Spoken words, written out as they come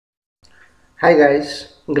Hi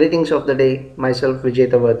guys, greetings of the day. Myself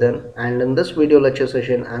Vijay, and in this video lecture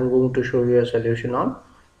session I'm going to show you a solution on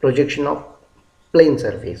projection of plane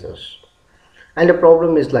surfaces. And the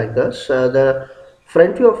problem is like this. The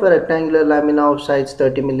front view of a rectangular lamina of size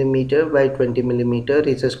 30 millimeter by 20 millimeter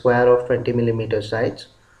is a square of 20 millimeter sides.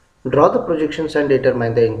 Draw the projections and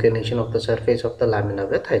determine the inclination of the surface of the lamina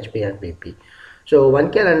with HP and VP. So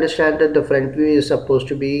one can understand that the front view is supposed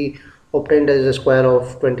to be obtained as a square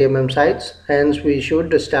of 20 sides. Hence we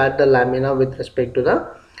should start the lamina with respect to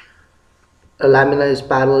the lamina is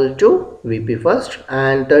parallel to VP first,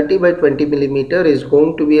 and 30 by 20 millimeter is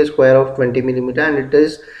going to be a square of 20 millimeter and it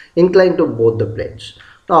is inclined to both the planes.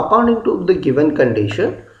 Now according to the given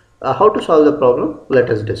condition, how to solve the problem, let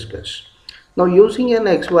us discuss. Now using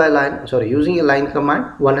using a line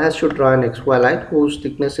command, one has to draw an XY line whose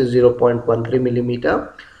thickness is 0.13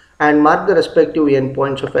 millimeter and mark the respective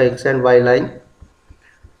endpoints of X and Y line,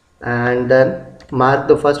 and then mark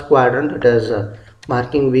the first quadrant, that is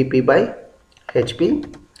marking VP by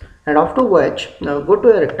HP, and after which now go to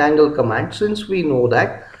a rectangle command. Since we know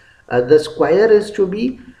that the square is to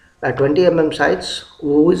be 20 sides,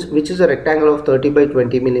 which is a rectangle of 30 by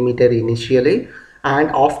 20 millimeter initially,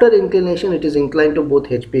 and after inclination it is inclined to both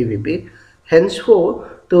HP VP. Henceforth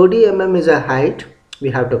 30 is a height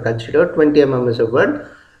we have to consider, 20 is a width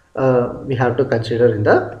we have to consider in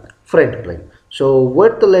the front plane. So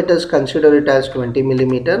width, let us consider it as 20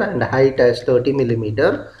 millimeter and height as 30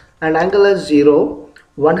 millimeter and angle as 0.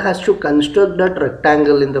 One has to construct that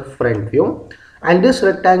rectangle in the front view, and this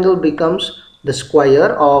rectangle becomes the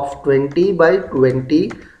square of 20 by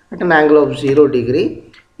 20 at an angle of 0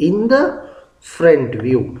 degree in the front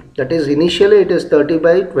view. That is, initially it is 30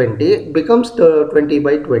 by 20, it becomes the 20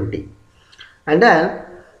 by 20, and then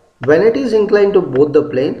when it is inclined to both the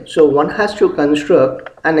plane, so one has to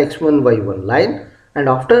construct an x1 y1 line, and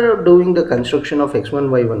after doing the construction of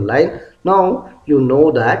x1 y1 line, now you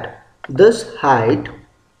know that this height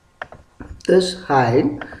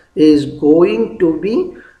is going to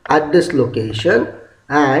be at this location,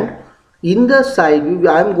 and in the side view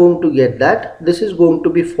I am going to get that this is going to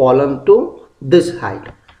be fallen to this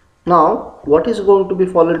height. Now what is going to be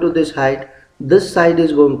fallen to this height? This side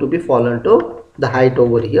is going to be fallen to the height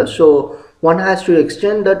over here. So one has to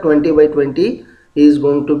extend the 20 by 20 is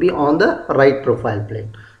going to be on the right profile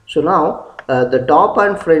plane. So now the top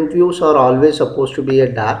and front views are always supposed to be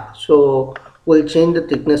a dark, so we'll change the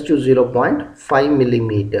thickness to 0.5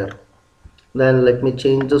 millimeter. Then let me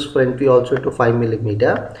change this front view also to 5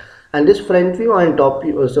 millimeter, and this front view and top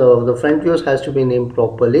view, so the front views has to be named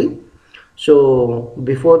properly. So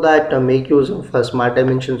before that, make use of smart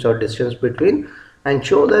dimensions or distance between, and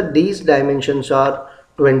show that these dimensions are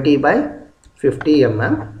 20 by 50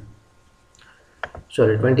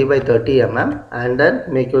 20 by 30 and then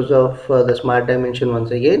make use of the smart dimension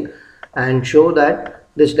once again and show that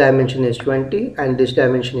this dimension is 20 and this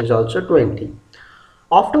dimension is also 20.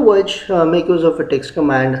 After which make use of a text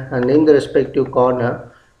command and name the respective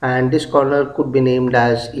corner, and this corner could be named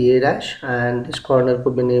as A dash, and this corner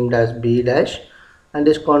could be named as B dash, and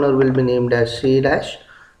this corner will be named as C dash,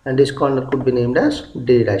 and this corner could be named as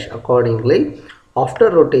D dash accordingly. After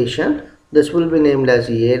rotation, this will be named as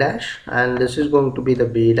A dash, and this is going to be the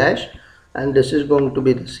B dash, and this is going to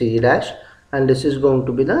be the C dash, and this is going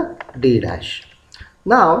to be the D dash.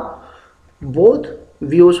 Now both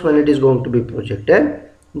views, when it is going to be projected,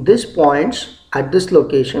 these points at this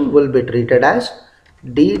location will be treated as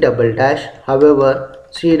D double dash. However,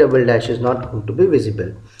 C double dash is not going to be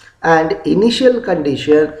visible, and initial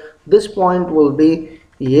condition, this point will be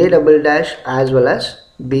A double dash as well as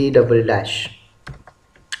B double dash.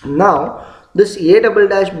 Now this A double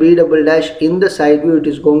dash, B double dash, in the side view it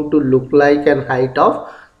is going to look like an height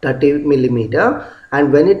of 30 millimeter,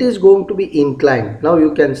 and when it is going to be inclined, now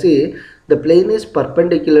you can see the plane is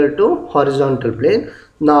perpendicular to horizontal plane.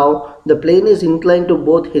 Now the plane is inclined to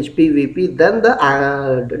both HP VP, then the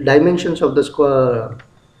dimensions of the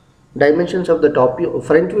top view,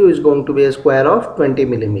 front view is going to be a square of 20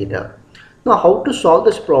 millimeter. Now how to solve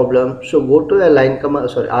this problem? So go to a line command,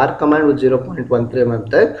 R command with 0.13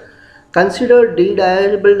 thick. Consider D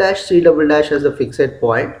double dash, C double dash as the fixed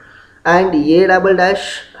point, and A double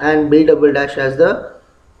dash and B double dash as the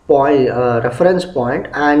point reference point,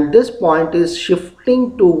 and this point is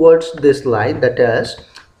shifting towards this line, that is,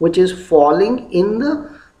 which is falling in the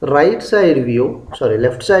left side view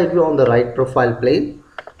on the right profile plane.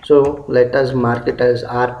 So let us mark it as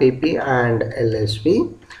RPP and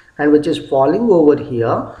LSV, and which is falling over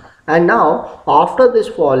here. And now after this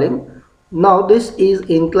falling, now this is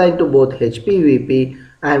inclined to both HP VP,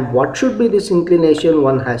 and what should be this inclination?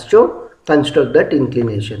 One has to construct that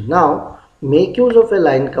inclination. Now make use of a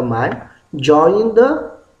line command, join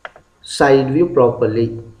the side view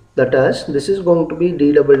properly. That is, this is going to be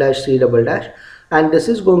d double dash c double dash, and this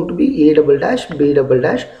is going to be a double dash b double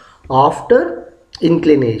dash after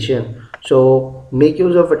inclination. So make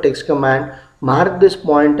use of a text command, mark this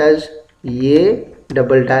point as a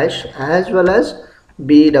double dash as well as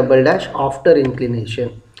b double dash after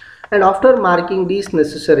inclination. And after marking these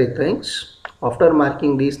necessary things,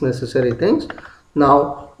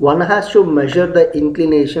 now one has to measure the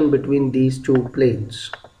inclination between these two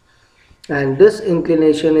planes, and this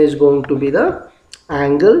inclination is going to be the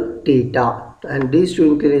angle theta, and these two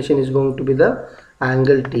inclination is going to be the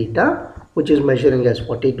angle theta, which is measuring as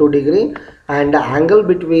 42 degree, and the angle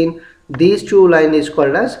between these two line is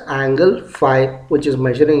called as angle phi, which is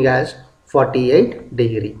measuring as 48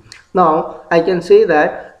 degree. Now I can say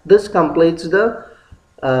that this completes the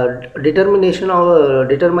determine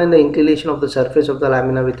the inclination of the surface of the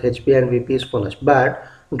lamina with HP and VP is finished. But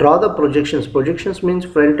draw the projections. Projections means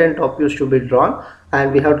front and top views to be drawn,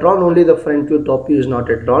 and we have drawn only the front view, top view is not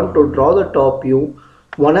yet drawn. To draw the top view,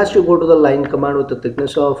 one has to go to the line command with a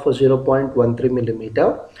thickness of 0.13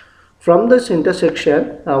 millimeter. From this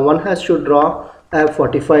intersection, one has to draw a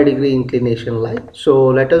 45 degree inclination line. So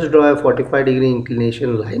let us draw a 45 degree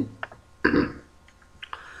inclination line.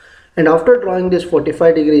 And after drawing this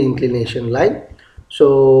 45 degree inclination line,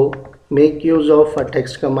 so make use of a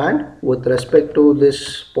text command. With respect to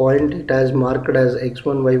this point, it has marked as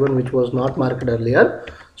x1 y1, which was not marked earlier,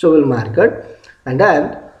 so we'll mark it. And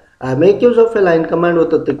then make use of a line command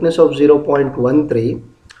with a thickness of 0.13.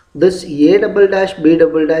 This a double dash b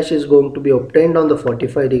double dash is going to be obtained on the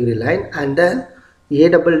 45 degree line, and then a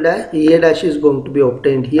dash is going to be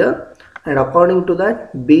obtained here, and according to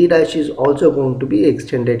that b dash is also going to be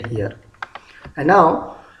extended here. And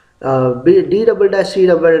now d double dash c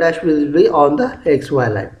double dash will be on the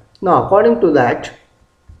xy line. Now according to that,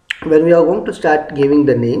 when we are going to start giving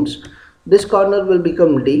the names, this corner will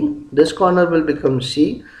become d, this corner will become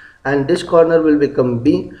c, and this corner will become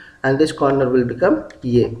b, and this corner will become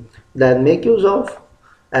a. Then make use of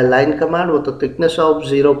a line command with a thickness of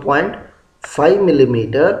 0.5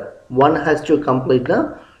 millimeter. One has to complete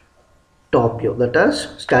the top view, that is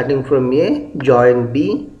starting from A, join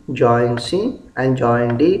B, join C, and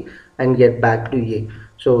join D, and get back to A.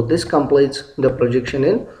 So this completes the projection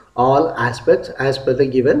in all aspects as per the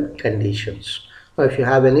given conditions. Now if you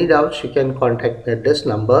have any doubts, you can contact me at this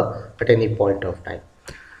number at any point of time.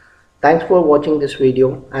 Thanks for watching this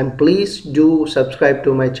video, and please do subscribe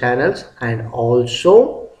to my channels, and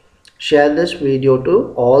also share this video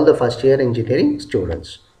to all the first year engineering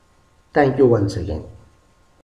students. Thank you once again.